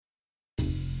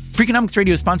Freakonomics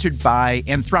Radio is sponsored by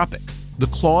Anthropic. The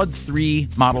Claude 3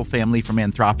 model family from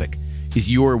Anthropic is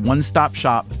your one-stop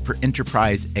shop for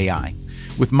enterprise AI.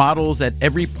 With models at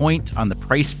every point on the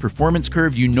price-performance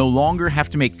curve, you no longer have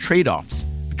to make trade-offs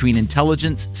between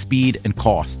intelligence, speed, and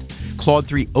cost. Claude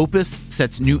 3 Opus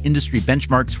sets new industry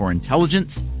benchmarks for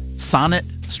intelligence. Sonnet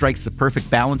strikes the perfect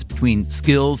balance between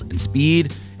skills and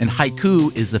speed. And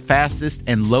Haiku is the fastest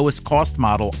and lowest cost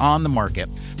model on the market,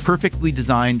 perfectly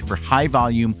designed for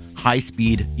high-volume,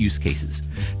 high-speed use cases.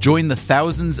 Join the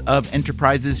thousands of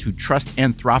enterprises who trust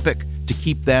Anthropic to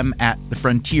keep them at the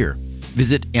frontier.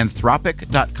 Visit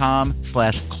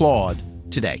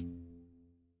anthropic.com/Claude today.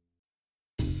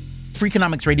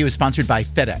 Freakonomics Radio is sponsored by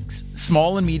FedEx.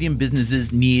 Small and medium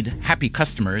businesses need happy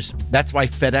customers. That's why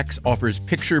FedEx offers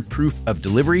picture proof of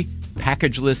delivery,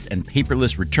 packageless and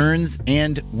paperless returns,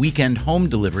 and weekend home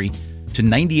delivery to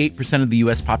 98% of the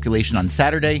U.S. population on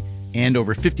Saturday and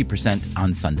over 50%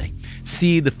 on Sunday.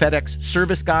 See the FedEx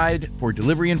service guide for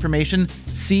delivery information.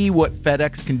 See what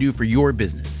FedEx can do for your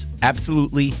business.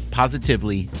 Absolutely,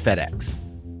 positively FedEx.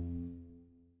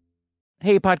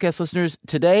 Hey, podcast listeners.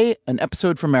 Today, an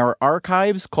episode from our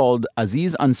archives called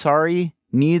Aziz Ansari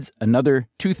Needs Another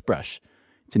Toothbrush.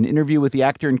 It's an interview with the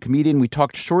actor and comedian. We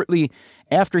talked shortly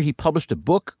after he published a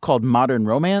book called Modern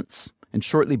Romance, and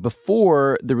shortly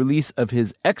before the release of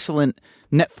his excellent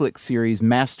Netflix series,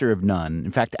 Master of None.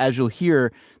 In fact, as you'll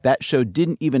hear, that show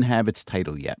didn't even have its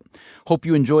title yet. Hope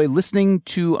you enjoy listening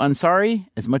to Ansari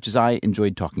as much as I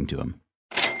enjoyed talking to him.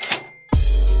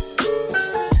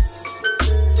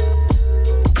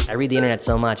 I read the internet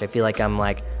so much, I feel like I'm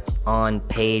on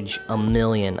page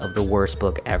 1,000,000 of the worst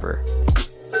book ever.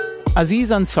 Aziz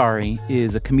Ansari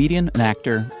is a comedian, an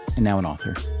actor, and now an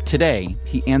author. Today,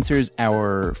 he answers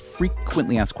our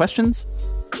frequently asked questions.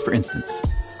 For instance,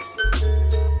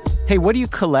 hey, what do you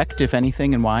collect, if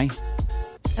anything, and why?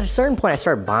 At a certain point, I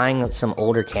started buying some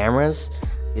older cameras.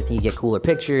 You get cooler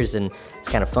pictures, and it's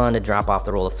kind of fun to drop off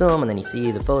the roll of film, and then you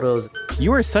see the photos.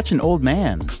 You are such an old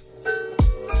man.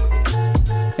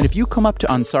 And if you come up to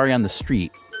Ansari on the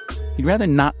street, he'd rather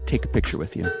not take a picture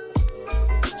with you.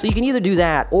 So you can either do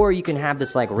that, or you can have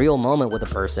this real moment with a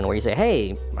person where you say,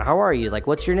 hey, how are you?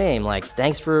 What's your name?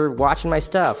 Thanks for watching my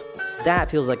stuff.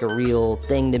 That feels like a real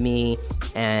thing to me,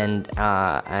 and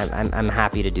I'm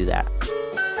happy to do that.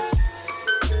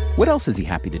 What else is he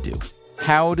happy to do?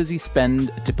 How does he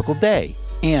spend a typical day?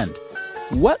 And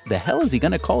what the hell is he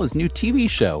going to call his new TV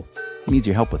show? He needs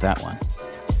your help with that one.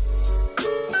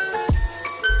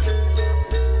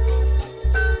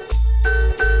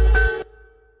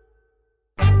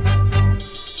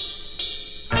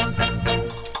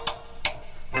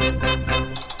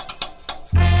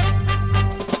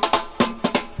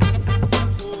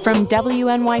 From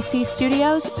WNYC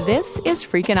Studios, this is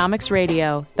Freakonomics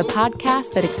Radio, the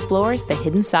podcast that explores the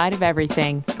hidden side of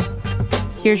everything.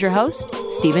 Here's your host,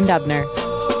 Stephen Dubner.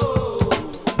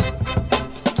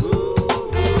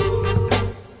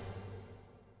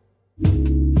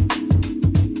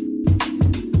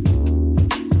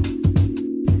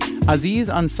 Aziz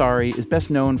Ansari is best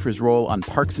known for his role on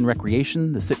Parks and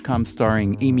Recreation, the sitcom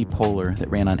starring Amy Poehler that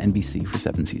ran on NBC for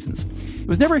 7 seasons. It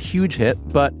was never a huge hit,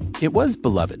 but it was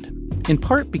beloved, in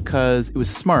part because it was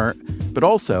smart, but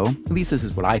also, at least this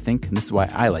is what I think, and this is why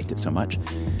I liked it so much,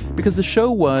 because the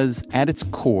show was, at its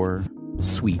core,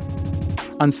 sweet.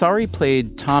 Ansari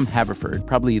played Tom Haverford,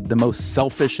 probably the most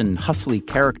selfish and hustly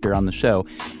character on the show,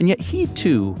 and yet he,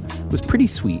 too, was pretty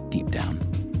sweet deep down.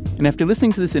 And after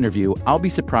listening to this interview, I'll be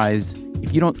surprised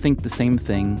if you don't think the same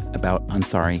thing about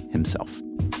Ansari himself.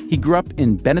 He grew up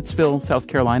in Bennettsville, South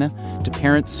Carolina, to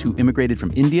parents who immigrated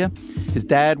from India. His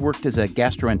dad worked as a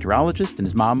gastroenterologist, and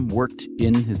his mom worked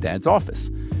in his dad's office.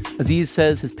 Aziz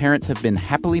says his parents have been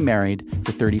happily married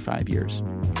for 35 years.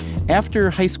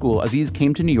 After high school, Aziz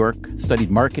came to New York,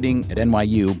 studied marketing at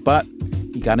NYU, but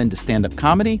he got into stand-up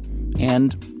comedy,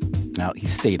 and now he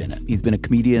stayed in it. He's been a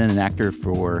comedian and an actor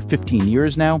for 15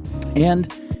 years now,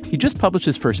 and he just published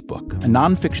his first book, a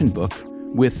nonfiction book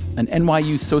with an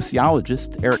NYU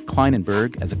sociologist, Eric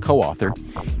Kleinenberg, as a co-author.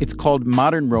 It's called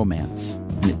Modern Romance,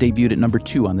 and it debuted at number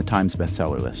 2 on the Times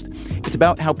bestseller list. It's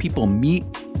about how people meet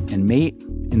and mate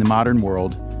in the modern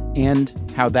world and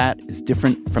how that is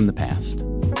different from the past.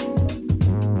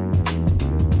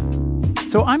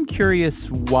 So I'm curious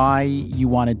why you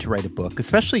wanted to write a book,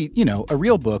 especially, a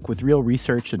real book with real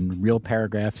research and real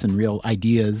paragraphs and real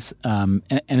ideas, and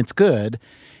it's good.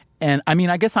 And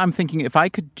I guess I'm thinking if I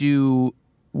could do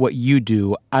what you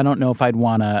do, I don't know if I'd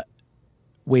want to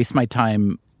waste my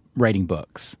time writing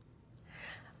books.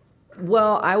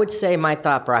 Well, I would say my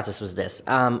thought process was this.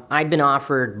 I'd been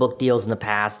offered book deals in the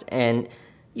past, and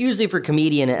usually for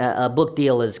comedian, a book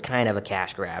deal is kind of a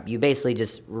cash grab. You basically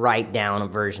just write down a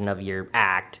version of your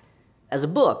act as a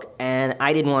book, and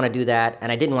I didn't want to do that,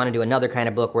 and I didn't want to do another kind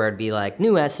of book where it'd be like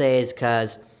new essays,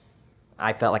 because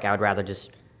I felt like I would rather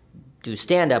just do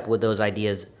stand-up with those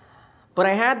ideas. But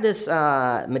I had this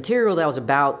material that was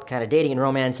about kind of dating and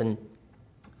romance, and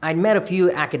I'd met a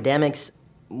few academics.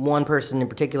 One person in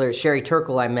particular, Sherry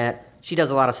Turkle, I met. She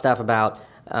does a lot of stuff about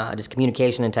just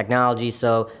communication and technology,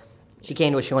 so she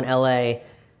came to a show in L.A.,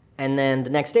 and then the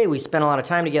next day we spent a lot of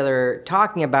time together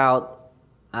talking about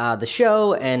the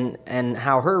show and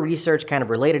how her research kind of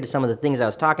related to some of the things I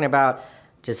was talking about,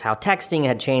 just how texting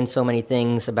had changed so many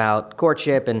things about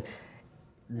courtship, and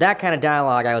that kind of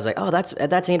dialogue. I was like, oh,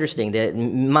 that's interesting. That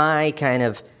my kind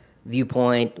of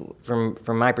viewpoint from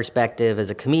my perspective as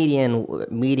a comedian,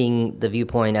 meeting the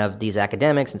viewpoint of these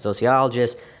academics and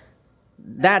sociologists,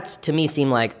 that to me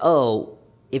seemed like, oh,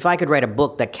 if I could write a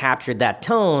book that captured that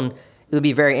tone, it would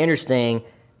be very interesting.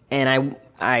 And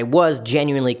I was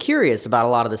genuinely curious about a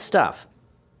lot of this stuff.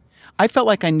 I felt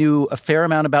like I knew a fair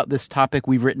amount about this topic.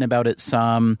 We've written about it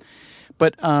some.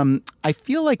 But I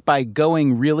feel like by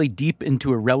going really deep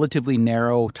into a relatively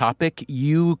narrow topic,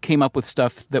 you came up with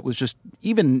stuff that was just,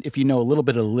 even if you know a little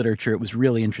bit of the literature, it was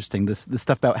really interesting. This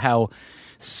stuff about how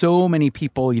so many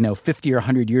people, 50 or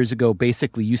 100 years ago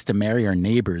basically used to marry our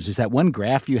neighbors. There's that one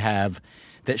graph you have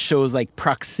that shows like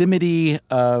proximity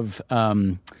of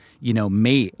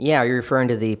mate. Yeah, are you referring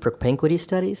to the propinquity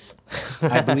studies?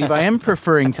 I believe I am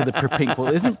referring to the propinquity.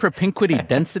 Well, isn't propinquity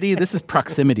density? This is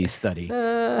proximity study.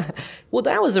 Well,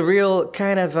 that was a real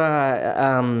kind of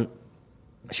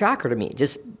shocker to me.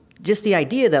 Just the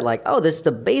idea that this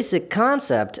the basic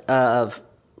concept of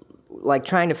like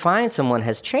trying to find someone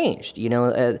has changed.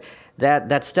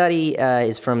 That study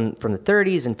is from the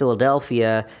 30s in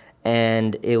Philadelphia,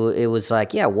 and it was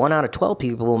like 1 out of 12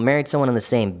 people married someone in the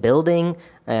same building.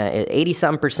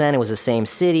 80-something%, it was the same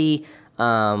city.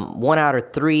 1 out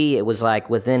of 3, it was like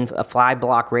within a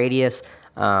 5-block radius.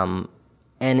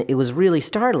 And it was really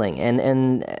startling.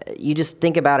 And you just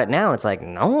think about it now, it's like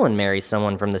no one marries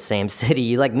someone from the same city.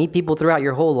 You meet people throughout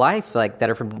your whole life that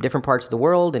are from different parts of the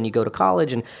world, and you go to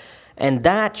college, and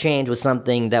that change was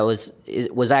something that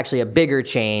was actually a bigger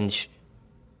change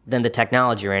than the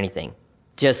technology or anything.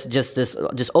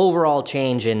 Just overall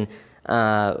change in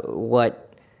what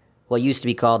used to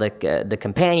be called the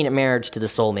companion marriage to the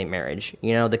soulmate marriage.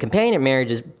 The companion marriage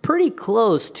is pretty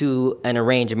close to an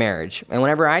arranged marriage. And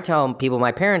whenever I tell people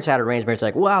my parents had arranged marriage, it's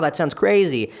like, wow, that sounds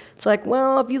crazy. It's like,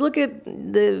 well, if you look at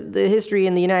the history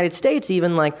in the United States,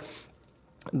 even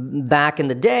back in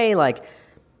the day,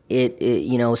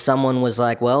 someone was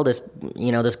like, well, this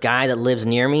guy that lives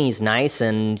near me, he's nice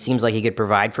and seems like he could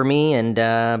provide for me, and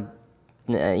a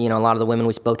lot of the women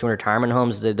we spoke to in retirement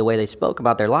homes, the way they spoke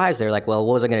about their lives, they're like, well,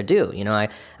 what was I going to do? I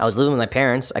was living with my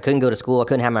parents. I couldn't go to school. I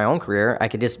couldn't have my own career. I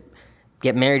could just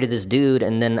get married to this dude,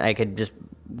 and then I could just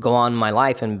go on my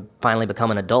life and finally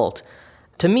become an adult.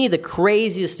 To me, the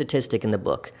craziest statistic in the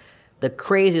book, the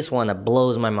craziest one that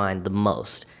blows my mind the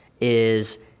most,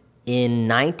 is in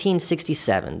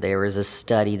 1967, there was a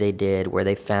study they did where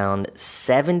they found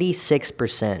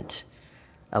 76%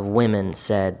 of women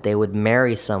said they would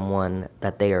marry someone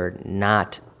that they are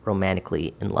not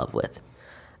romantically in love with.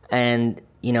 And,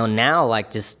 now,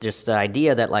 just the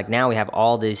idea that, now we have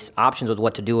all these options with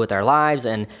what to do with our lives,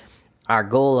 and our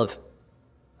goal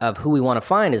of who we want to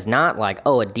find is not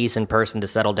a decent person to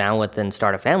settle down with and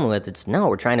start a family with. It's, no,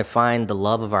 we're trying to find the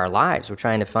love of our lives. We're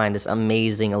trying to find this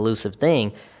amazing, elusive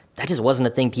thing. That just wasn't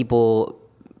a thing people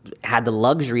had the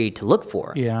luxury to look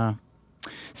for. Yeah.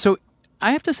 So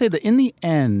I have to say that in the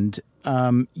end,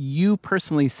 you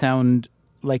personally sound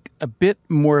like a bit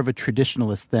more of a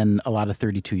traditionalist than a lot of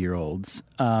 32-year-olds.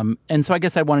 And so I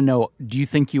guess I want to know, do you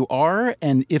think you are?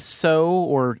 And if so,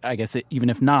 or I guess even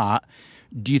if not,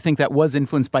 do you think that was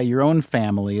influenced by your own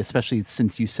family, especially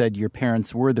since you said your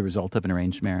parents were the result of an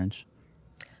arranged marriage?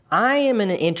 I am in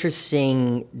an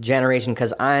interesting generation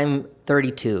because I'm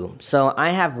 32. So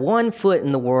I have one foot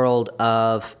in the world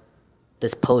of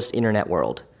this post-internet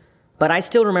world. But I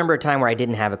still remember a time where I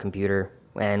didn't have a computer,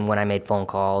 and when I made phone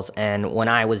calls, and when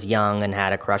I was young and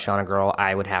had a crush on a girl,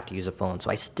 I would have to use a phone. So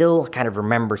I still kind of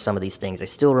remember some of these things. I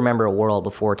still remember a world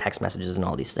before text messages and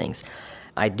all these things.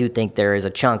 I do think there is a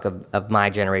chunk of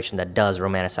my generation that does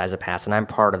romanticize the past, and I'm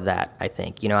part of that, I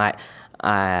think. When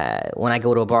I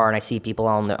go to a bar and I see people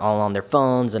all on their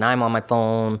phones and I'm on my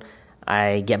phone,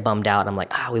 I get bummed out. I'm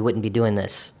like, we wouldn't be doing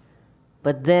this.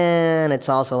 But then it's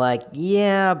also like,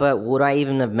 yeah, but would I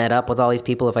even have met up with all these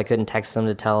people if I couldn't text them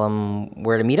to tell them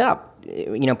where to meet up?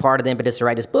 Part of the impetus to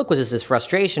write this book was just this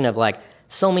frustration of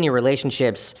so many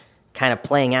relationships kind of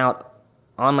playing out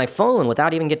on my phone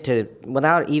without even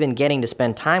getting to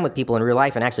spend time with people in real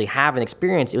life and actually have an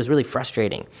experience. It was really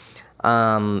frustrating.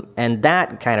 And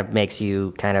that kind of makes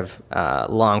you kind of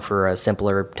long for a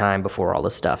simpler time before all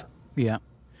this stuff. Yeah.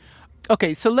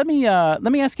 Okay, so let me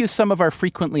ask you some of our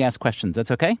frequently asked questions.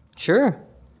 That's okay? Sure.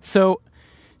 So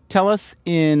tell us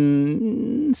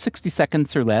in 60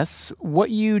 seconds or less what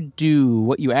you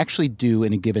actually do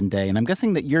in a given day. And I'm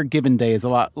guessing that your given day is a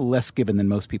lot less given than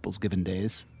most people's given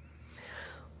days.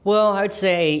 Well, I would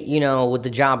say, with the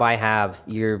job I have,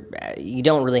 you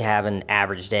don't really have an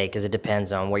average day because it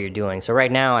depends on what you're doing. So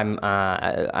right now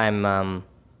I'm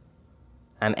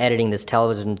editing this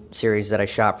television series that I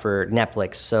shot for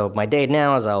Netflix. So my day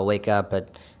now is I'll wake up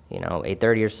at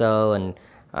 8:30 or so and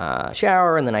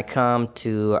shower, and then I come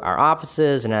to our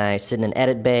offices and I sit in an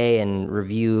edit bay and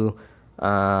review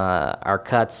our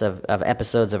cuts of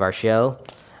episodes of our show.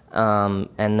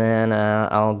 And then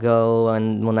I'll go,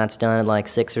 and when that's done at like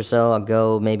 6 or so, I'll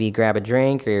go maybe grab a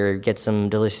drink or get some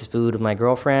delicious food with my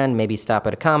girlfriend, maybe stop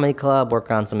at a comedy club,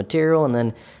 work on some material, and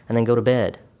then go to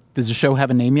bed. Does the show have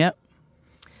a name yet?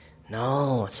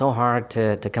 No, it's so hard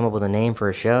to come up with a name for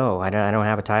a show. I don't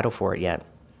have a title for it yet.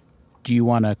 Do you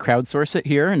want to crowdsource it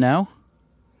here and now?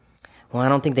 Well, I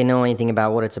don't think they know anything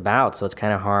about what it's about, so it's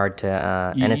kind of hard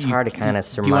to, and it's hard to kind of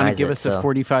surmise it. Do you want to give us a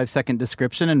 45-second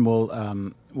description, and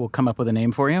we'll come up with a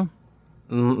name for you?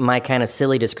 My kind of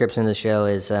silly description of the show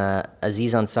is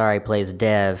Aziz Ansari plays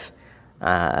Dev,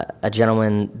 a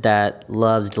gentleman that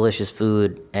loves delicious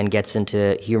food and gets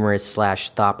into humorous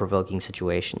 / thought-provoking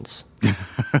situations.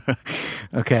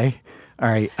 Okay. All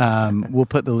right. We'll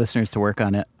put the listeners to work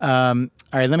on it.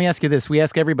 All right, let me ask you this. We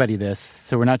ask everybody this,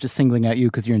 so we're not just singling out you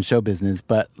because you're in show business,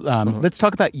 but let's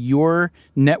talk about your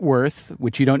net worth,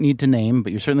 which you don't need to name,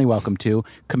 but you're certainly welcome to,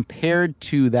 compared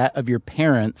to that of your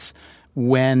parents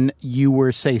when you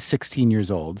were, say, 16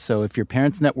 years old. So if your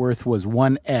parents' net worth was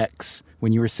 1X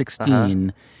when you were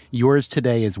 16, yours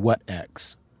today is what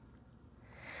X?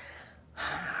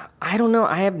 I don't know.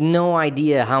 I have no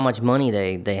idea how much money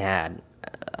they had.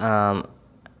 I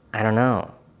don't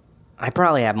know. I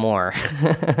probably have more.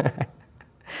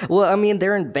 Well, I mean,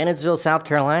 they're in Bennettsville, South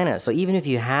Carolina. So even if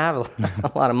you have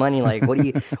a lot of money, like, what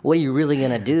are you really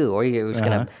gonna do? Or are you just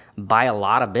gonna buy a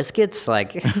lot of biscuits?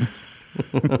 Like,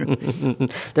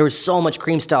 there was so much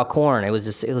cream style corn. It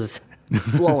was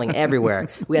flowing everywhere.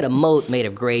 We had a moat made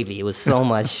of gravy. It was so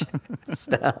much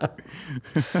stuff.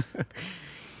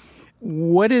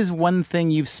 What is one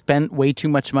thing you've spent way too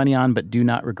much money on but do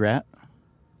not regret?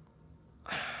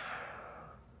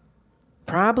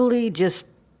 Probably just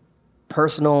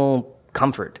personal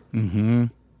comfort. Mm-hmm.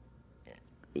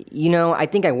 I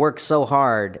think I work so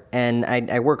hard, and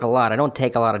I work a lot. I don't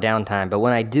take a lot of downtime, but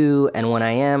when I do, and when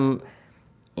I am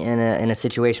in a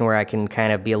situation where I can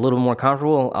kind of be a little more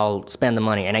comfortable, I'll spend the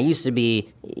money. And I used to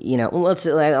be,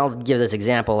 I'll give this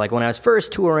example. Like when I was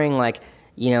first touring, like,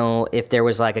 if there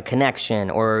was like a connection,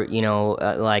 or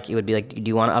like it would be like, do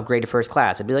you want to upgrade to first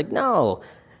class? I'd be like, no.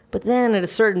 But then at a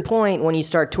certain point, when you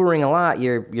start touring a lot,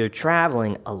 you're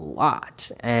traveling a lot.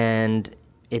 And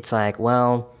it's like,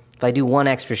 well, if I do one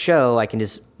extra show, I can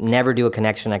just never do a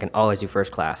connection. I can always do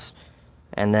first class.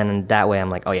 And then that way I'm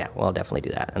like, oh yeah, well, I'll definitely do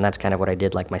that. And that's kind of what I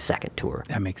did like my second tour.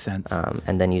 That makes sense.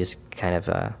 And then you just kind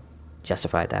of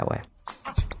justify it that way.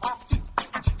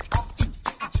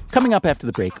 Coming up after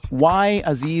the break, why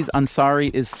Aziz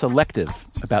Ansari is selective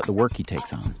about the work he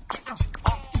takes on.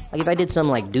 Like, if I did some,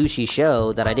 like, douchey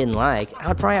show that I didn't like, I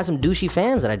would probably have some douchey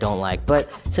fans that I don't like. But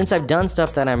since I've done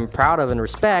stuff that I'm proud of and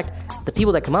respect, the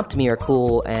people that come up to me are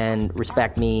cool and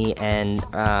respect me, and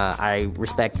I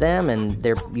respect them, and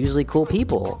they're usually cool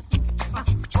people.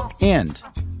 And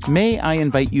may I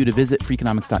invite you to visit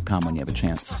Freakonomics.com when you have a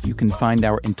chance. You can find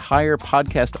our entire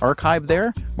podcast archive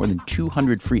there, more than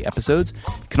 200 free episodes.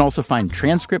 You can also find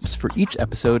transcripts for each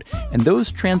episode, and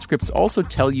those transcripts also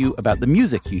tell you about the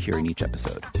music you hear in each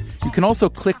episode. You can also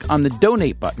click on the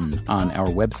donate button on our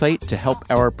website to help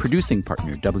our producing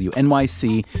partner,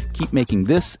 WNYC, keep making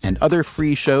this and other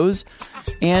free shows.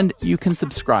 And you can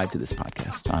subscribe to this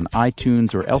podcast on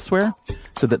iTunes or elsewhere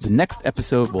so that the next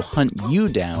episode will hunt you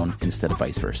down instead of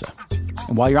vice versa.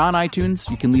 And while you're on iTunes,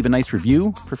 you can leave a nice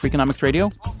review for Freakonomics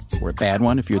Radio, or a bad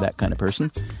one if you're that kind of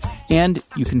person. And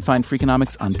you can find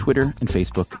Freakonomics on Twitter and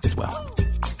Facebook as well.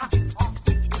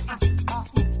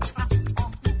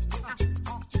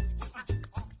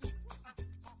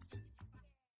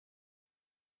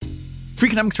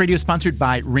 Freakonomics Radio is sponsored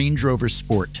by Range Rover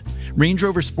Sport. Range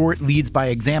Rover Sport leads by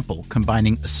example,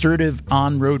 combining assertive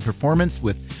on-road performance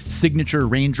with signature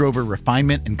Range Rover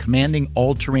refinement and commanding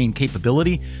all-terrain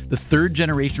capability. The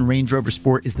third-generation Range Rover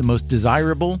Sport is the most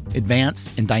desirable,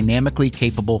 advanced, and dynamically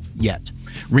capable yet.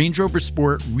 Range Rover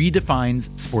Sport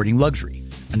redefines sporting luxury,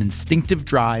 an instinctive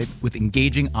drive with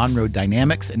engaging on-road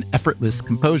dynamics and effortless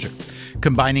composure.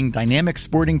 Combining dynamic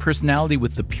sporting personality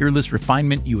with the peerless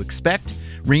refinement you expect,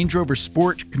 Range Rover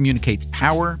Sport communicates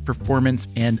power, performance,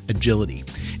 and agility.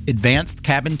 Advanced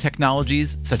cabin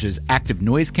technologies such as active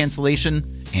noise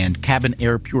cancellation and cabin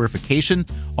air purification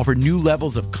offer new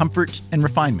levels of comfort and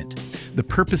refinement. The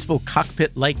purposeful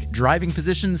cockpit-like driving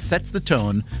position sets the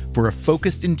tone for a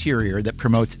focused interior that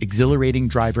promotes exhilarating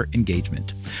driver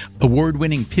engagement.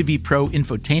 Award-winning Pivi Pro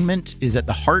infotainment is at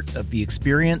the heart of the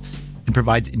experience and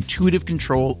provides intuitive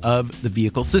control of the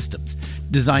vehicle systems.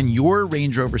 Design your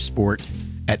Range Rover Sport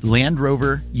at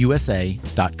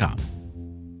LandRoverUSA.com.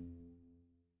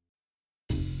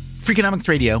 Freakonomics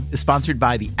Radio is sponsored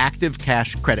by the Active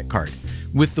Cash Credit Card.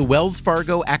 With the Wells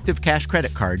Fargo Active Cash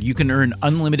Credit Card, you can earn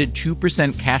unlimited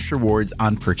 2% cash rewards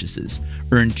on purchases.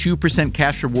 Earn 2%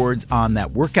 cash rewards on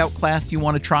that workout class you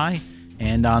want to try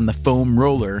and on the foam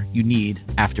roller you need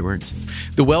afterwards.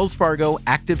 The Wells Fargo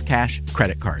Active Cash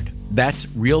Credit Card. That's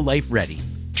real life ready.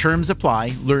 Terms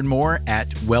apply. Learn more at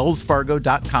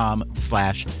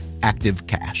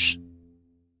wellsfargo.com/activecash.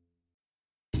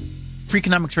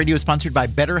 Freakonomics Radio is sponsored by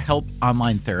BetterHelp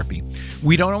Online Therapy.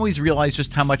 We don't always realize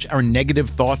just how much our negative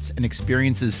thoughts and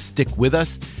experiences stick with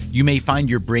us. You may find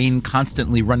your brain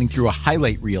constantly running through a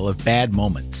highlight reel of bad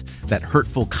moments. That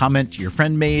hurtful comment your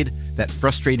friend made, that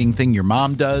frustrating thing your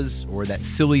mom does, or that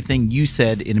silly thing you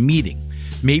said in a meeting.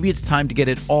 Maybe it's time to get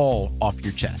it all off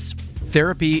your chest.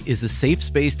 Therapy is a safe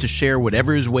space to share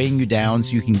whatever is weighing you down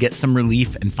so you can get some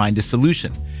relief and find a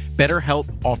solution. BetterHelp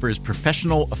offers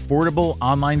professional, affordable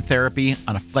online therapy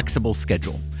on a flexible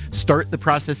schedule. Start the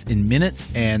process in minutes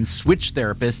and switch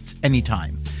therapists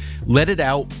anytime. Let it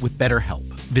out with BetterHelp.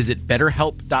 Visit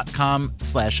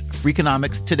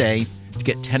betterhelp.com/Freakonomics today to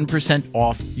get 10%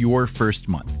 off your first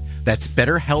month. That's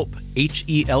BetterHelp,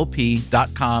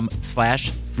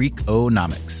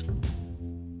 HELP.com/Freakonomics.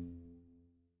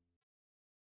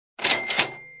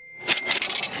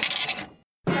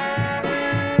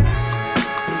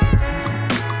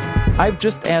 I've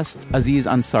just asked Aziz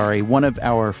Ansari one of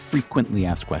our frequently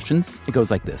asked questions. It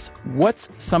goes like this. What's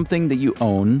something that you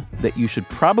own that you should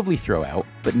probably throw out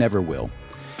but never will?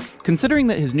 Considering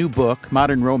that his new book,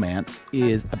 Modern Romance,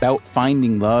 is about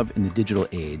finding love in the digital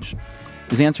age,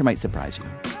 his answer might surprise you.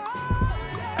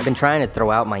 I've been trying to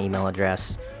throw out my email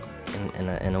address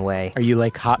in a way. Are you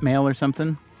like Hotmail or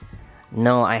something?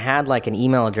 No, I had like an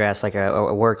email address, like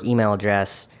a work email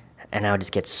address, and I would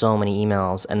just get so many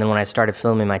emails. And then when I started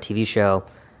filming my TV show,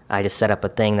 I just set up a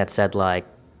thing that said, like,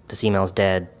 this email's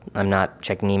dead. I'm not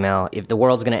checking email. If the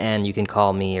world's going to end, you can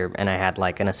call me. And I had,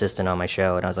 like, an assistant on my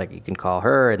show, and I was like, you can call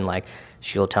her, and, like,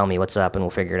 she'll tell me what's up, and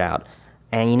we'll figure it out.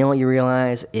 And you know what you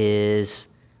realize is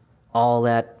all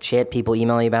that shit people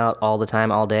email you about all the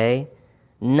time, all day,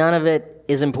 none of it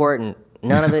is important.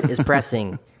 None of it is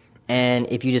pressing. And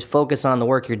if you just focus on the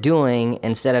work you're doing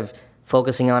instead of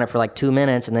focusing on it for like 2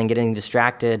 minutes and then getting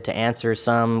distracted to answer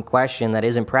some question that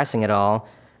isn't pressing at all,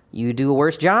 you do a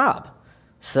worse job.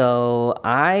 So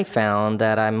I found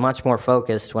that I'm much more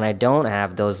focused when I don't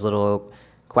have those little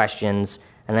questions.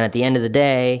 And then at the end of the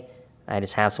day, I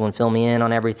just have someone fill me in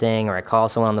on everything, or I call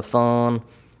someone on the phone,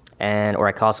 or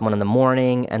I call someone in the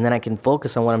morning, and then I can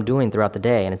focus on what I'm doing throughout the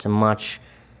day. And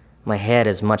my head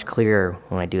is much clearer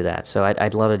when I do that. So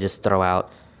I'd love to just throw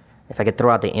out, if I could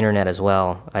throw out the internet as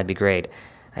well, I'd be great.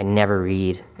 I never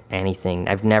read anything.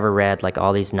 I've never read like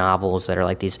all these novels that are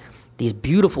like these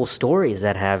beautiful stories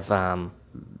that have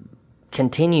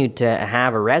continued to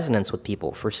have a resonance with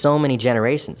people for so many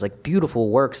generations, like beautiful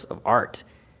works of art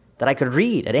that I could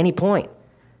read at any point.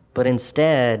 But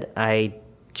instead, I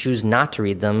choose not to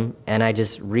read them, and I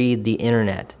just read the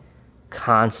internet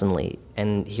constantly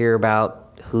and hear about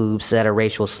who said a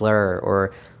racial slur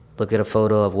or look at a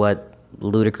photo of what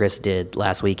Ludacris did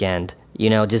last weekend. You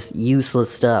know, just useless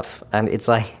stuff. It's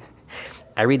like,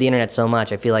 I read the internet so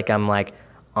much, I feel like I'm like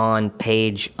on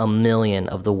page 1,000,000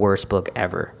 of the worst book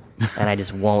ever. And I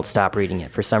just won't stop reading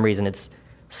it. For some reason, it's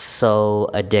so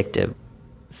addictive.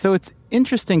 So it's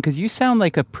interesting because you sound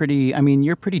like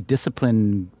you're a pretty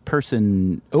disciplined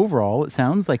person overall. It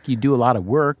sounds like you do a lot of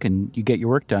work and you get your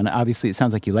work done. Obviously, it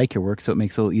sounds like you like your work, so it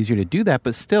makes it a little easier to do that.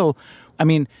 But still, let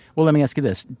me ask you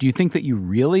this. Do you think that you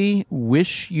really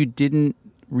wish you didn't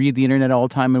read the internet all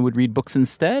the time and would read books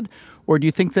instead? Or do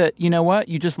you think that, you know what,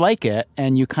 you just like it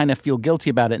and you kind of feel guilty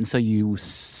about it, and so you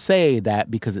say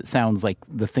that because it sounds like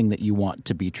the thing that you want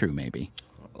to be true, maybe?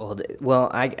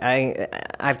 Well,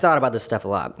 I've thought about this stuff a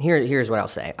lot. Here's what I'll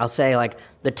say. I'll say, like,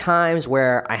 the times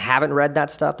where I haven't read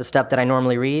that stuff, the stuff that I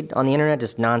normally read on the internet,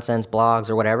 just nonsense blogs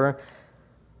or whatever,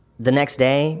 the next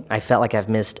day, I felt like I've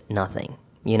missed nothing,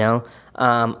 you know?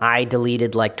 I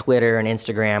deleted, like, Twitter and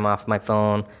Instagram off my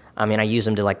phone. I mean, I use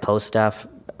them to, like, post stuff,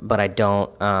 but I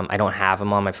don't have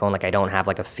them on my phone. Like, I don't have,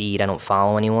 like, a feed. I don't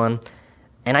follow anyone.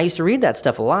 And I used to read that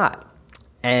stuff a lot.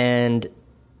 And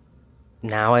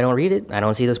now I don't read it. I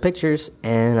don't see those pictures,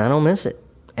 and I don't miss it.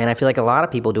 And I feel like a lot of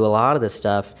people do a lot of this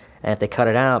stuff, and if they cut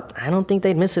it out, I don't think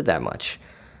they'd miss it that much.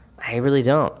 I really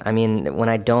don't. I mean, when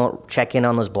I don't check in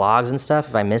on those blogs and stuff,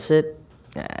 if I miss it,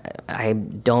 I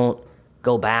don't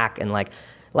go back and, like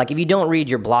if you don't read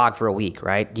your blog for a week,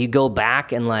 right? You go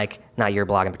back and, like, not your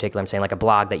blog in particular, I'm saying like a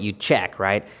blog that you check,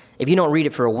 right? If you don't read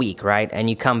it for a week, right, and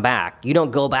you come back, you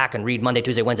don't go back and read Monday,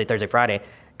 Tuesday, Wednesday, Thursday, Friday,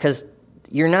 because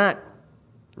you're not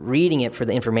reading it for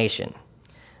the information.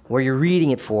 Where you're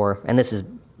reading it for, and this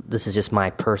is just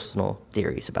my personal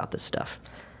theories about this stuff.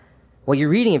 What you're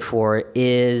reading it for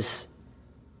is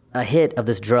a hit of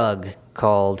this drug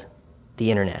called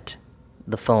the internet,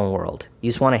 the phone world. You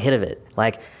just want a hit of it.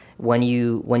 Like, when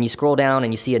you scroll down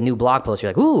and you see a new blog post,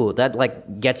 you're like, ooh, that,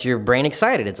 like, gets your brain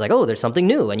excited. It's like, oh, there's something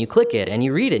new, and you click it and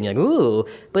you read it and you're like, ooh,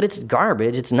 but it's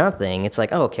garbage. It's nothing. It's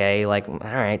like, oh, okay, like, all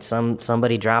right,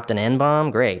 somebody dropped an N-bomb,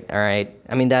 great, all right.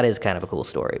 I mean, that is kind of a cool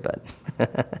story, but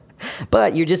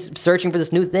but you're just searching for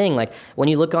this new thing. Like, when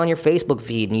you look on your Facebook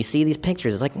feed and you see these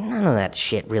pictures, it's like, none of that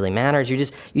shit really matters. You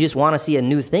just want to see a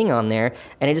new thing on there,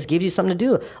 and it just gives you something to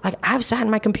do. Like, I've sat in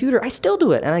my computer, I still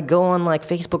do it, and I go on, like,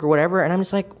 Facebook or whatever, and I'm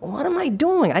just like, what am I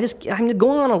doing? I'm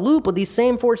going on a loop with these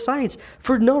same 4 sites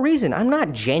for no reason. I'm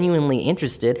not genuinely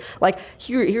interested. Like,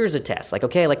 here's a test. Like,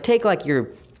 okay, like, take, like, your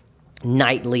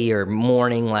nightly or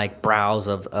morning, like, browse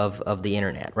of the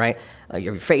internet, right?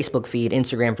 Your Facebook feed,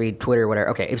 Instagram feed, Twitter,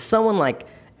 whatever. Okay, if someone, like,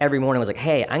 every morning was like,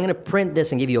 hey, I'm going to print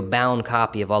this and give you a bound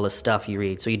copy of all the stuff you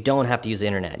read, so you don't have to use the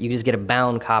internet. You just get a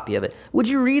bound copy of it. Would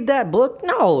you read that book?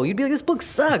 No. You'd be like, this book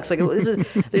sucks. Like,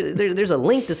 there's a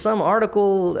link to some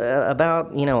article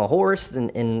about, you know, a horse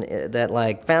and that,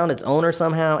 like, found its owner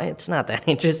somehow. It's not that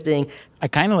interesting. I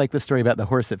kind of like the story about the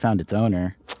horse that found its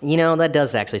owner. You know, that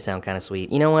does actually sound kind of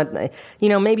sweet. You know what? You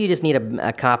know, maybe you just need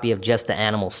a copy of just the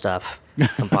animal stuff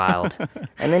compiled.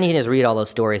 And then you can just read all those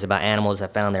stories about animals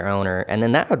that found their owner. And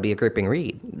then that would be a gripping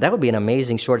read. That would be an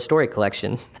amazing short story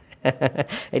collection.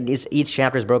 Each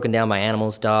chapter is broken down by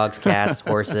animals, dogs, cats,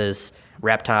 horses,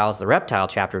 reptiles. The reptile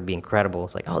chapter would be incredible.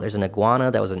 It's like, oh, there's an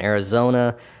iguana that was in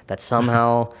Arizona that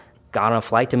somehow got on a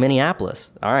flight to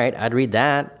Minneapolis. All right, I'd read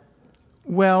that.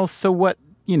 Well, so what,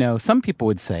 you know, some people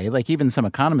would say, like even some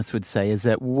economists would say, is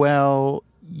that, well,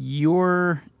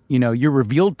 your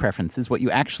revealed preferences, what you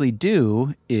actually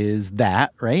do is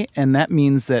that, right? And that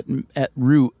means that at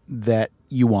root that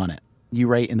you want it. You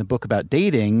write in the book about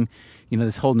dating, you know,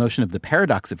 this whole notion of the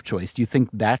paradox of choice. Do you think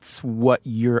that's what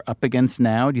you're up against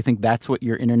now? Do you think that's what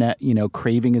your internet, you know,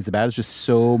 craving is about? Is just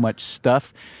so much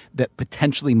stuff that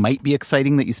potentially might be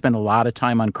exciting that you spend a lot of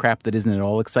time on crap that isn't at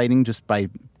all exciting just by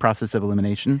process of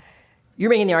elimination? You're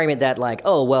making the argument that, like,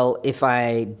 oh, well, if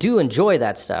I do enjoy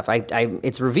that stuff,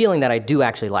 it's revealing that I do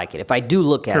actually like it. If I do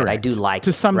look at Correct. it, I do like it.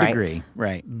 To some right? degree,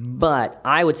 right. But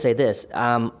I would say this.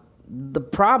 The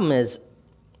problem is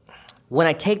when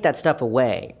I take that stuff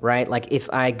away, right? Like, if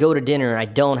I go to dinner and I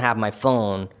don't have my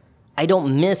phone, I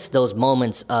don't miss those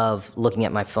moments of looking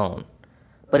at my phone.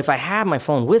 But if I have my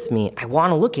phone with me, I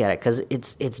want to look at it because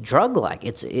it's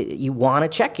drug-like. You want to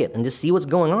check it and just see what's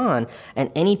going on.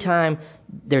 And anytime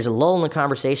there's a lull in the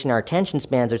conversation, our attention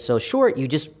spans are so short, you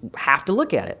just have to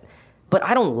look at it. But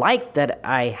I don't like that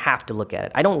I have to look at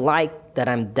it. I don't like that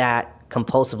I'm that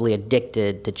compulsively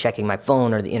addicted to checking my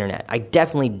phone or the internet. I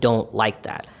definitely don't like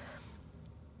that.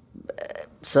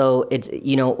 So it's,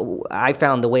 you know, I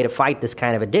found the way to fight this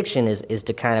kind of addiction is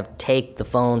to kind of take the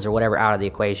phones or whatever out of the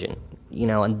equation. You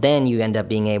know, and then you end up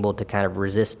being able to kind of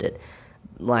resist it,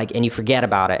 like, and you forget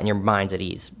about it, and your mind's at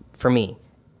ease. For me.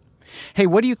 Hey,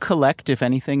 what do you collect, if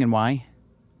anything, and why?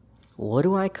 What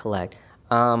do I collect?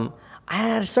 At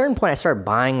a certain point, I started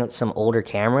buying some older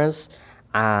cameras.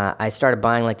 I started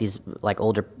buying like these like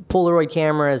older Polaroid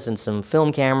cameras and some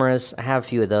film cameras. I have a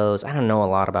few of those. I don't know a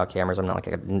lot about cameras. I'm not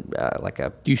like a.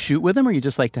 Do you shoot with them, or you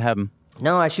just like to have them?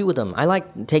 No, I shoot with them. I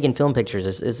like taking film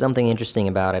pictures. There's something interesting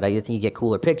about it. I think you get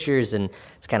cooler pictures, and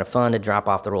it's kind of fun to drop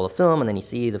off the roll of film, and then you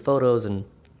see the photos, and,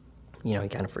 you know, you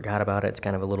kind of forgot about it. It's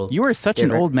kind of a little You are such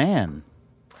different. an old man.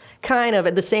 Kind of.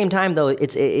 At the same time, though,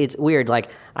 it's weird. Like,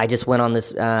 I just went on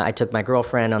this, I took my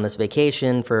girlfriend on this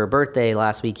vacation for her birthday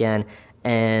last weekend,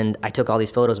 and I took all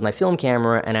these photos with my film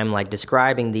camera, and I'm, like,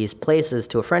 describing these places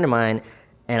to a friend of mine,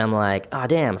 and I'm like, oh,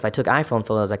 damn, if I took iPhone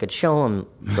photos, I could show him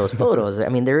those photos. I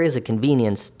mean, there is a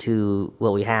convenience to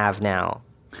what we have now.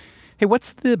 Hey,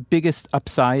 what's the biggest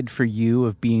upside for you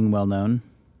of being well-known?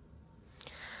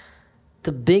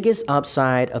 The biggest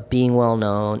upside of being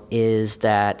well-known is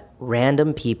that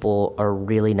random people are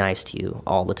really nice to you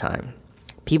all the time.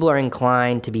 People are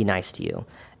inclined to be nice to you.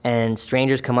 And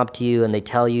strangers come up to you and they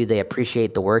tell you they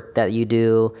appreciate the work that you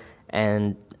do.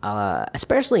 And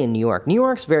especially in New York. New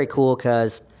York's very cool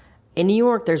because in New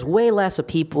York, there's way less of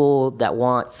people that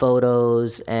want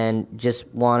photos and just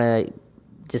want to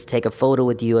just take a photo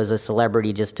with you as a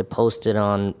celebrity just to post it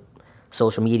on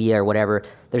social media or whatever.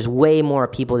 There's way more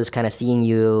people just kind of seeing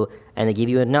you and they give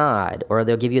you a nod or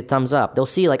they'll give you a thumbs up. They'll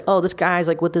see like, oh, this guy's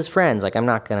like with his friends. Like, I'm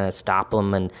not going to stop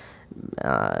him and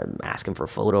ask him for a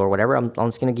photo or whatever. I'm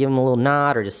just going to give him a little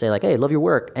nod or just say like, hey, love your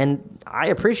work. And I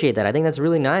appreciate that. I think that's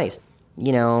really nice.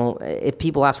 You know, if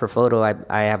people ask for a photo,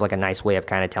 I have like a nice way of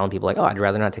kind of telling people like, oh, I'd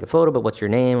rather not take a photo, but what's your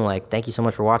name? Like, thank you so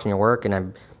much for watching your work. And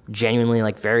I'm genuinely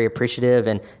like very appreciative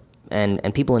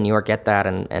and people in New York get that.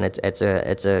 And it's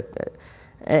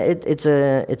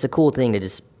a cool thing to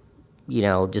just, you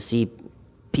know, just see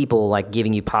people like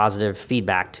giving you positive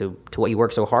feedback to what you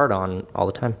work so hard on all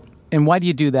the time. And why do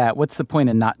you do that? What's the point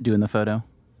of not doing the photo?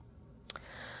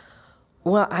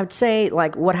 Well, I would say,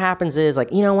 like, what happens is,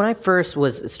 like, you know, when I first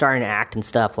was starting to act and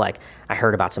stuff, like, I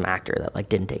heard about some actor that, like,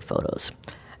 didn't take photos.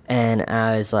 And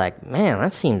I was like, man,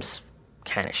 that seems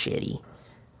kind of shitty.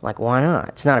 Like, why not?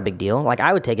 It's not a big deal. Like,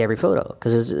 I would take every photo,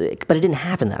 but it didn't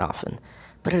happen that often.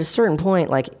 But at a certain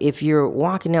point, like, if you're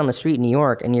walking down the street in New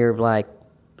York and you're, like,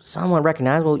 somewhat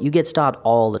recognizable, you get stopped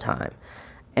all the time.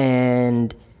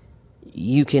 And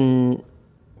you can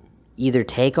either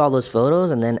take all those photos,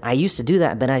 and then I used to do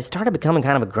that, but I started becoming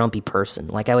kind of a grumpy person.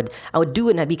 Like, I would do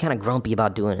it, and I'd be kind of grumpy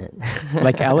about doing it.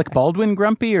 Like Alec Baldwin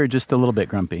grumpy, or just a little bit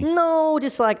grumpy? No,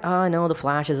 just like, oh, no, the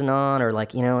flash isn't on, or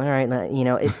like, you know, all right, you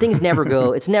know, things never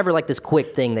go. It's never like this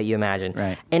quick thing that you imagine.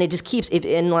 Right. And it just keeps,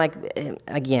 and like,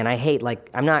 again, I hate, like,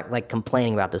 I'm not like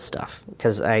complaining about this stuff,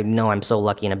 because I know I'm so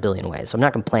lucky in a billion ways, so I'm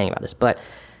not complaining about this, but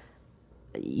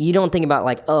you don't think about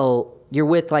like, oh, you're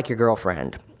with like your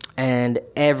girlfriend, and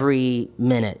every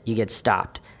minute you get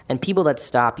stopped. And people that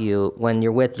stop you when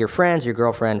you're with your friends, your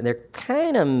girlfriend, they're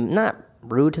kind of not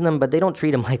rude to them, but they don't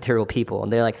treat them like they're real people.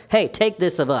 And they're like, hey, take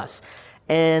this of us.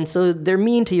 And so they're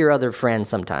mean to your other friends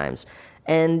sometimes.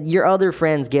 And your other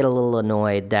friends get a little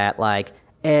annoyed that, like,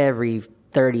 every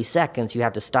 30 seconds you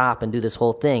have to stop and do this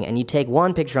whole thing. And you take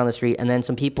one picture on the street, and then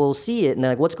some people see it, and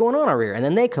they're like, what's going on over here? And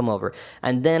then they come over.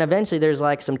 And then eventually there's,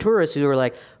 like, some tourists who are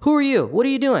like, who are you? What are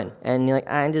you doing? And you're like,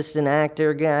 I'm just an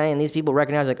actor guy. And these people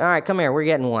recognize, like, all right, come here, we're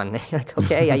getting one. And you're like,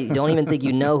 okay, I don't even think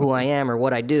you know who I am or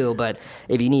what I do, but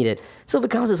if you need it. So it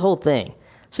becomes this whole thing.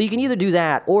 So you can either do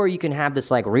that, or you can have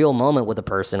this, like, real moment with a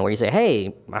person where you say,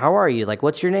 hey, how are you? Like,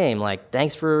 what's your name? Like,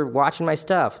 thanks for watching my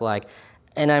stuff. Like,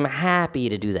 and I'm happy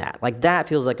to do that. Like, that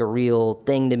feels like a real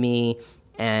thing to me,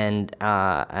 and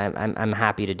I'm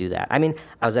happy to do that. I mean,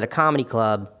 I was at a comedy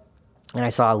club, and I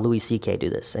saw Louis C.K. do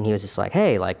this, and he was just like,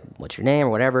 hey, like, what's your name or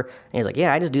whatever? And he's like,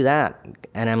 yeah, I just do that.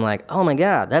 And I'm like, oh, my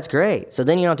God, that's great. So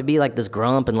then you don't have to be like this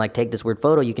grump and, like, take this weird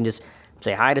photo. You can just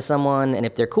say hi to someone, and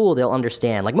if they're cool, they'll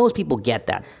understand. Like, most people get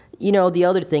that. You know, the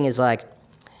other thing is, like,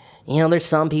 you know, there's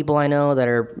some people I know that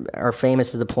are famous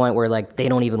to the point where, like, they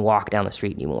don't even walk down the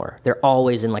street anymore. They're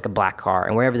always in, like, a black car,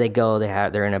 and wherever they go,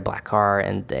 they're in a black car,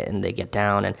 and they get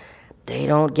down, and they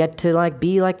don't get to, like,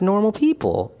 be like normal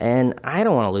people. And I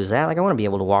don't want to lose that. Like, I want to be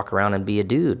able to walk around and be a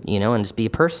dude, you know, and just be a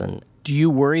person. Do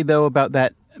you worry, though, about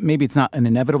that? Maybe it's not an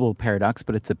inevitable paradox,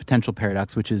 but it's a potential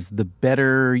paradox, which is the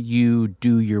better you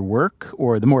do your work,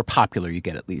 or the more popular you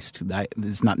get, at least.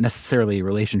 There's not necessarily a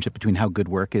relationship between how good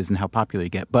work is and how popular you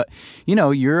get. But, you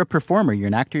know, you're a performer, you're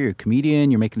an actor, you're a comedian,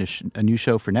 you're making a new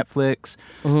show for Netflix.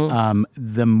 Mm-hmm.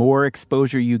 The more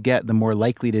exposure you get, the more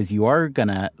likely it is you are going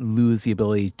to lose the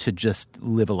ability to just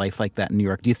live a life like that in New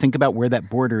York. Do you think about where that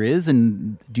border is,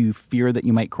 and do you fear that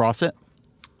you might cross it?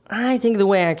 I think the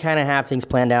way I kind of have things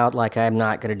planned out, like, I'm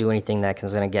not going to do anything that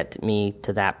is going to get me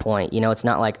to that point. You know, it's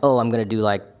not like, oh, I'm going to do,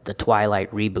 like, the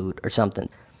Twilight reboot or something.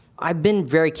 I've been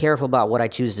very careful about what I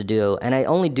choose to do, and I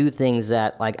only do things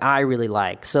that, like, I really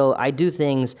like. So I do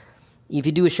things, if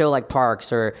you do a show like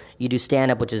Parks, or you do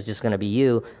stand-up, which is just going to be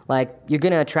you, like, you're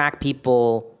going to attract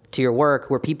people to your work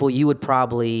who are people you would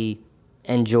probably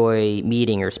enjoy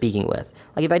meeting or speaking with.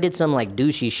 Like if I did some like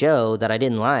douchey show that I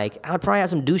didn't like, I would probably have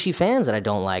some douchey fans that I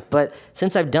don't like. But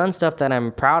since I've done stuff that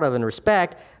I'm proud of and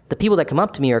respect, the people that come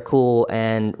up to me are cool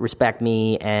and respect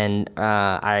me, and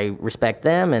I respect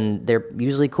them, and they're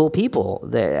usually cool people.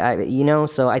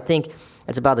 So I think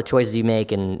it's about the choices you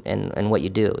make and what you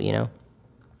do,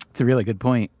 It's a really good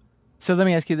point. So let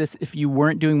me ask you this. If you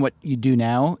weren't doing what you do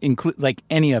now, like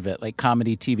any of it, like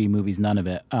comedy, TV, movies, none of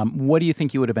it, what do you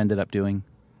think you would have ended up doing?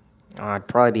 I'd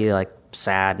probably be like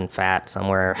sad and fat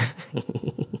somewhere,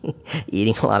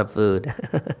 eating a lot of food.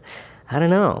 I don't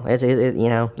know.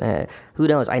 Who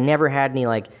knows? I never had any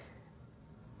like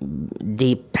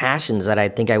deep passions that I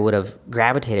think I would have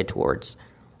gravitated towards.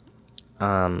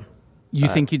 You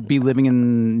think you'd be living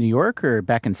in New York or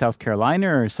back in South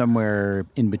Carolina or somewhere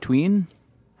in between?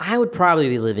 I would probably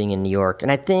be living in New York,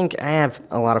 and I think I have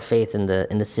a lot of faith in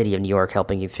the city of New York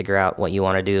helping you figure out what you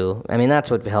want to do. I mean,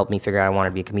 that's what helped me figure out I wanted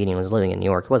to be a comedian, was living in New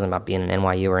York. It wasn't about being in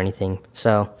NYU or anything.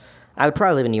 So I would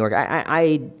probably live in New York.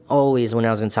 I always, when I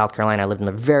was in South Carolina, I lived in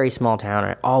a very small town.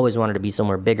 I always wanted to be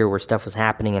somewhere bigger where stuff was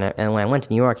happening, and when I went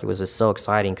to New York, it was just so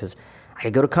exciting because I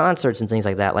could go to concerts and things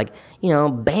like that. Like,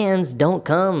 bands don't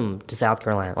come to South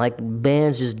Carolina. Like,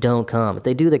 bands just don't come. If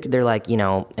they do, they're like,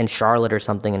 in Charlotte or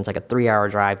something, and it's like a 3-hour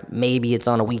drive. Maybe it's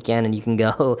on a weekend and you can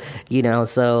go,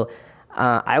 So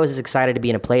I was just excited to be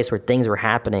in a place where things were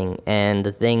happening, and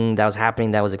the thing that was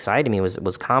happening that was exciting to me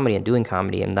was comedy and doing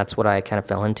comedy, and that's what I kind of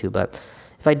fell into. But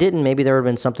if I didn't, maybe there would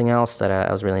have been something else that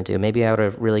I was really into. Maybe I would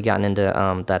have really gotten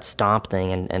into that stomp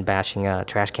thing and bashing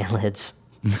trash can lids.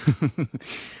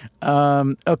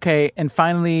 Okay, and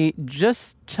finally,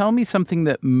 just tell me something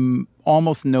that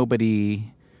almost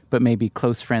nobody, but maybe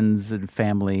close friends and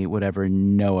family, whatever,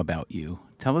 know about you.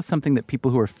 Tell us something that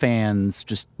people who are fans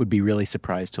just would be really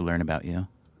surprised to learn about you.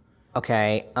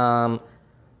 Okay,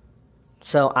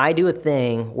 so I do a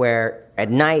thing where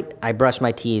at night I brush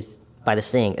my teeth by the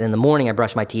sink, and in the morning I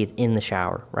brush my teeth in the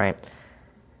shower, right?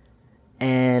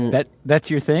 And that's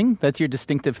your thing? That's your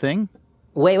distinctive thing?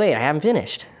 Wait, I haven't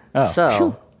finished. Oh,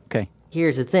 so okay.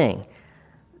 Here's the thing.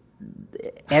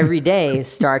 Every day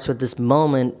starts with this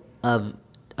moment of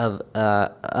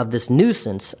this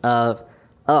nuisance of,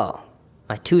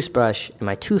 my toothbrush and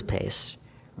my toothpaste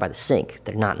are by the sink.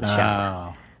 They're not in the shower.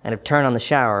 Oh. And I turn on the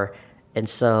shower, and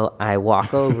so I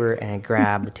walk over and I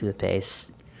grab the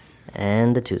toothpaste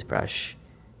and the toothbrush,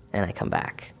 and I come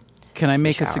back. Can I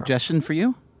make a suggestion for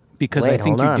you? Because Wait, I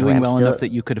think hold you're on. doing well enough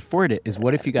that you could afford it. Is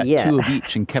what if you got Yeah. 2 of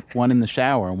each and kept one in the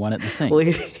shower and one at the sink? Well,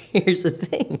 here's the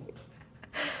thing.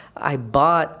 I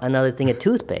bought another thing of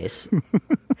toothpaste,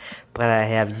 but I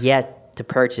have yet to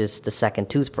purchase the second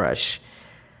toothbrush.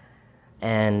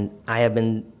 And I have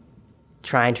been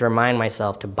trying to remind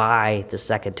myself to buy the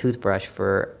second toothbrush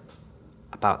for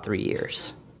about 3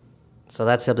 years. So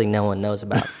that's something no one knows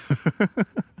about.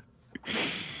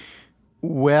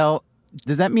 Well,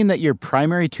 does that mean that your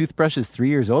primary toothbrush is 3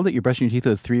 years old, that you're brushing your teeth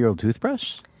with a 3-year-old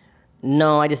toothbrush?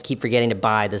 No, I just keep forgetting to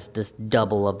buy this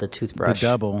double of the toothbrush. The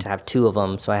double. To have 2 of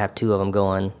them, so I have 2 of them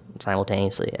going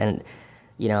simultaneously. And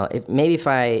maybe if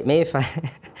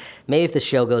the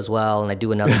show goes well and I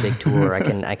do another big tour,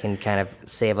 I can kind of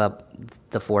save up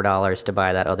the $4 to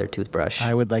buy that other toothbrush.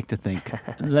 I would like to think.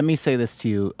 Let me say this to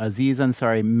you, Aziz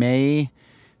Ansari, may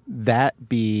that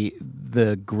be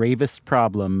the gravest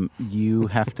problem you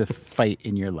have to fight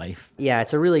in your life. Yeah,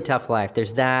 it's a really tough life.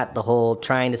 There's that, the whole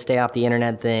trying to stay off the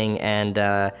internet thing, and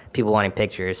people wanting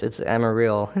pictures. It's a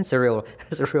real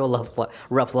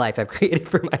rough life I've created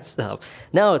for myself.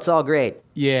 No, it's all great.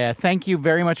 Yeah, thank you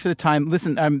very much for the time.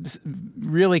 Listen,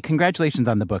 really congratulations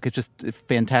on the book. It's just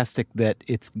fantastic that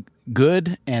it's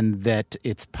good and that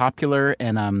it's popular,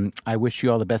 and I wish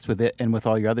you all the best with it and with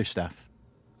all your other stuff.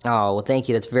 Oh, well, thank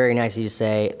you. That's very nice of you to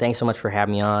say. Thanks so much for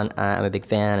having me on. I'm a big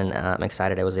fan, and I'm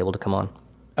excited I was able to come on.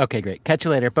 Okay, great. Catch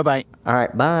you later. Bye-bye. All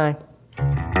right, bye.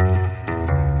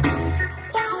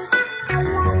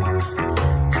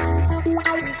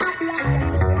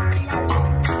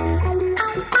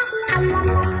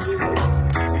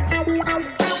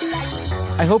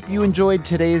 I hope you enjoyed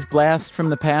today's blast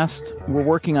from the past. We're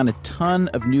working on a ton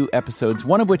of new episodes,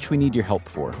 one of which we need your help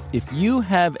for. If you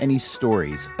have any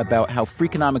stories about how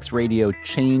Freakonomics Radio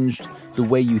changed the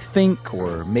way you think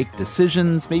or make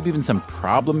decisions, maybe even some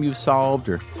problem you've solved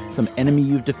or some enemy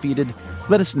you've defeated,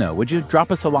 let us know. Would you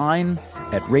drop us a line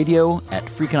at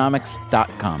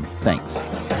radio@freakonomics.com? Thanks.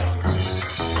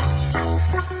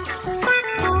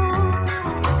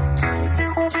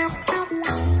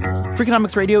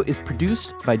 Freakonomics Radio is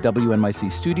produced by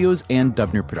WNYC Studios and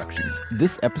Dubner Productions.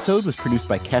 This episode was produced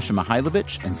by Kasia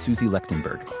Mihailovich and Susie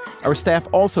Lechtenberg. Our staff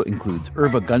also includes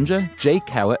Irva Gunja, Jay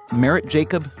Cowett, Merritt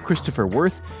Jacob, Christopher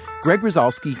Worth, Greg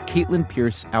Rosalsky, Caitlin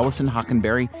Pierce, Allison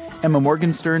Hockenberry, Emma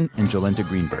Morgenstern, and Jolenta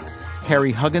Greenberg.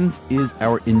 Harry Huggins is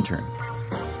our intern.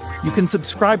 You can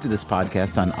subscribe to this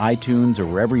podcast on iTunes or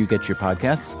wherever you get your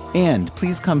podcasts. And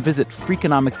please come visit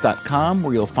Freakonomics.com,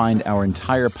 where you'll find our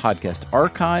entire podcast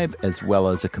archive, as well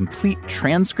as a complete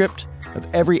transcript of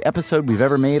every episode we've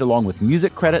ever made, along with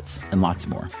music credits and lots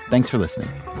more. Thanks for listening.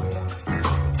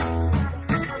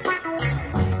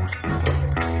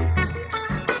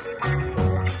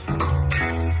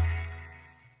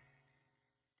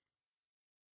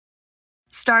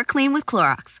 Start clean with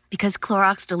Clorox, because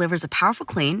Clorox delivers a powerful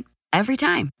clean every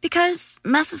time. Because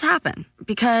messes happen.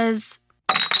 Because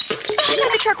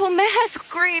the charcoal mask.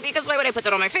 Great, because why would I put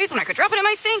that on my face when I could drop it in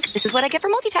my sink? This is what I get for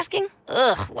multitasking.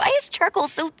 Ugh, why is charcoal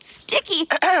so sticky?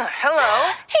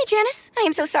 Hello? Hey, Janice. I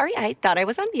am so sorry. I thought I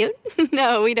was on mute.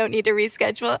 No, we don't need to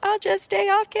reschedule. I'll just stay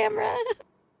off camera.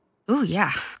 Ooh,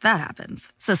 yeah, that happens.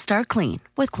 So start clean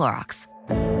with Clorox.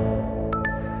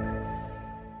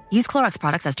 Use Clorox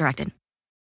products as directed.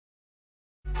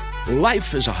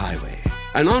 Life is a highway,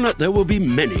 and on it there will be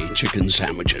many chicken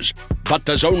sandwiches. But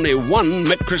there's only one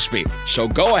McCrispy. So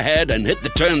go ahead and hit the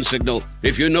turn signal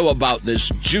if you know about this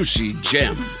juicy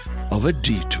gem of a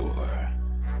detour.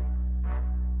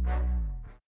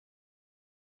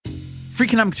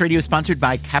 Freakonomics Radio is sponsored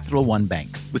by Capital One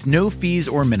Bank. With no fees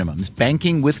or minimums,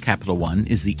 banking with Capital One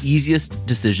is the easiest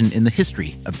decision in the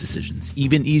history of decisions,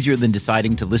 even easier than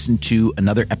deciding to listen to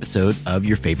another episode of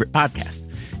your favorite podcast.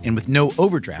 And with no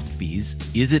overdraft fees,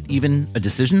 is it even a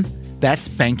decision? That's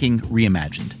banking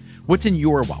reimagined. What's in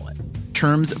your wallet?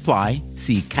 Terms apply.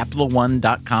 See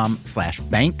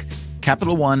CapitalOne.com/bank.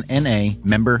 Capital One N.A.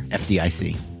 member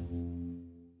FDIC.